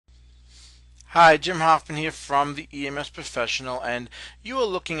Hi, Jim Hoffman here from the EMS Professional, and you are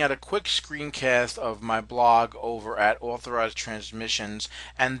looking at a quick screencast of my blog over at Authorized Transmissions.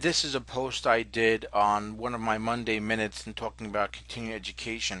 And this is a post I did on one of my Monday minutes and talking about continuing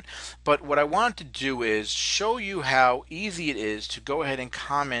education. But what I want to do is show you how easy it is to go ahead and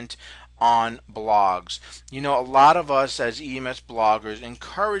comment on blogs. You know, a lot of us as EMS bloggers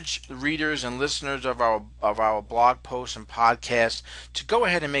encourage readers and listeners of our blog posts and podcasts to go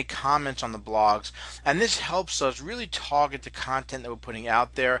ahead and make comments on the blogs, and this helps us really target the content that we're putting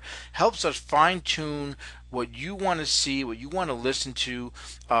out there, helps us fine tune what you want to see, what you want to listen to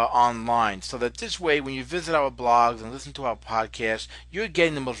online, so that this way, when you visit our blogs and listen to our podcasts, you're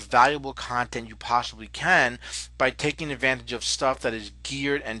getting the most valuable content you possibly can by taking advantage of stuff that is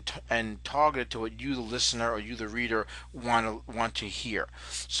geared and targeted to what you, the listener, or you, the reader, want to hear.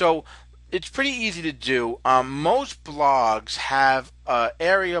 So it's pretty easy to do. Most blogs have an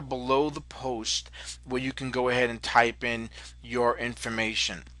area below the post where you can go ahead and type in your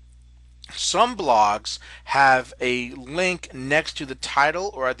information. Some blogs have a link next to the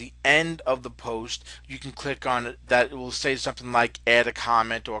title or at the end of the post. You can click on it, that will say something like add a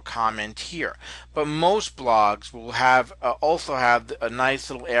comment or comment here. But most blogs will have also have a nice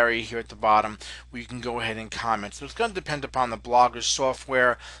little area here at the bottom where you can go ahead and comment. So it's going to depend upon the blogger's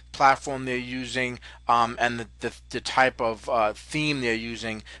software platform they're using, and the type of theme they're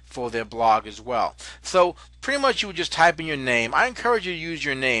using for their blog as well. So pretty much you would just type in your name. I encourage you to use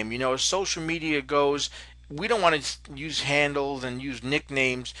your name. You know, as social media goes, we don't want to use handles and use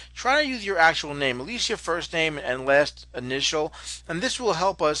nicknames. Try to use your actual name, at least your first name and last initial, and this will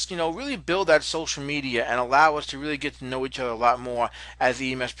help us, really build that social media and allow us to really get to know each other a lot more as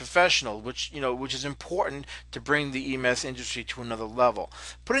EMS professionals, which is important to bring the EMS industry to another level.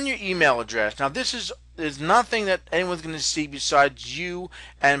 Put in your email address. Now, there's nothing that anyone's going to see besides you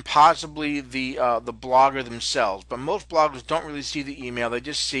and possibly the blogger themselves. But most bloggers don't really see the email; they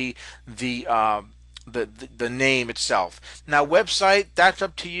just see the name itself. Now, website, that's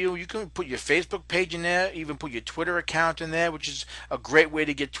up to you. You can put your Facebook page in there, even put your Twitter account in there, which is a great way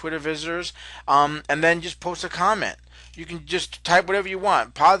to get Twitter visitors. And then just post a comment. You can just type whatever you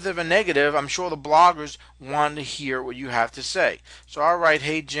want, positive and negative. I'm sure the bloggers want to hear what you have to say. So, all right,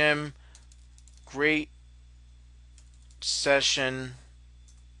 hey Jim, great session,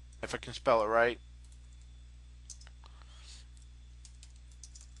 if I can spell it right.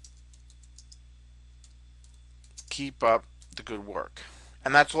 Keep up the good work.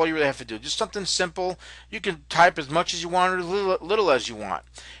 And that's all you really have to do. Just something simple. You can type as much as you want or as little as you want.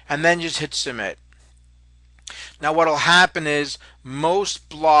 And then just hit submit. Now, what will happen is most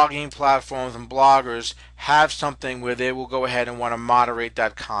blogging platforms and bloggers have something where they will go ahead and want to moderate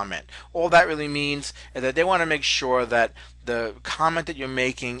that comment. All that really means is that they want to make sure that the comment that you're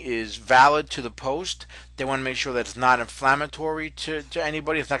making is valid to the post. They want to make sure that it's not inflammatory to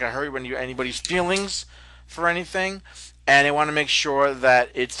anybody. It's not going to hurt anybody's feelings for anything, and they want to make sure that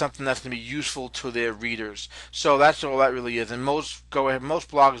it's something that's going to be useful to their readers. So that's all that really is. And most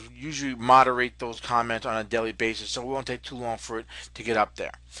bloggers usually moderate those comments on a daily basis, so it won't take too long for it to get up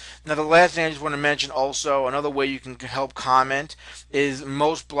there. Now, the last thing I just want to mention also, another way you can help comment is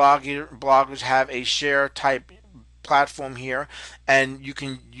most bloggers have a share type platform here, and you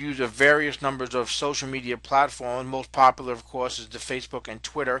can use a various numbers of social media platforms. Most popular, of course, is the Facebook and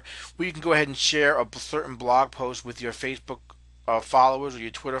Twitter, where you can go ahead and share a certain blog post with your Facebook followers or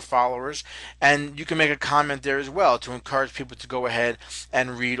your Twitter followers, and you can make a comment there as well to encourage people to go ahead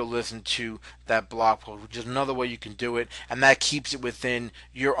and read or listen to that blog post, which is another way you can do it, and that keeps it within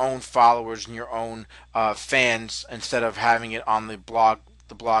your own followers and your own fans instead of having it on the blog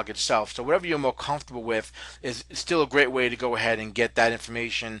itself. So whatever you're more comfortable with is still a great way to go ahead and get that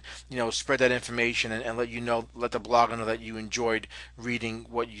information, spread that information, and let the blogger know that you enjoyed reading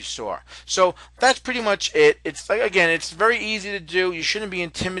what you saw. So that's pretty much it. It's like, again, it's very easy to do. You shouldn't be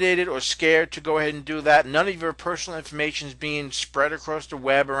intimidated or scared to go ahead and do that. None of your personal information is being spread across the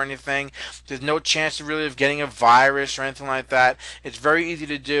web or anything. There's no chance of getting a virus or anything like that. It's very easy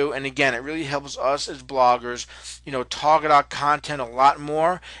to do, and again, it really helps us as bloggers, target our content a lot more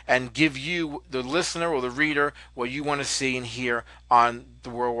and give you, the listener or the reader, what you want to see and hear on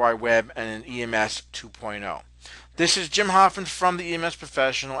the World Wide Web and in EMS 2.0. This is Jim Hoffman from the EMS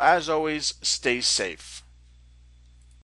Professional. As always, stay safe.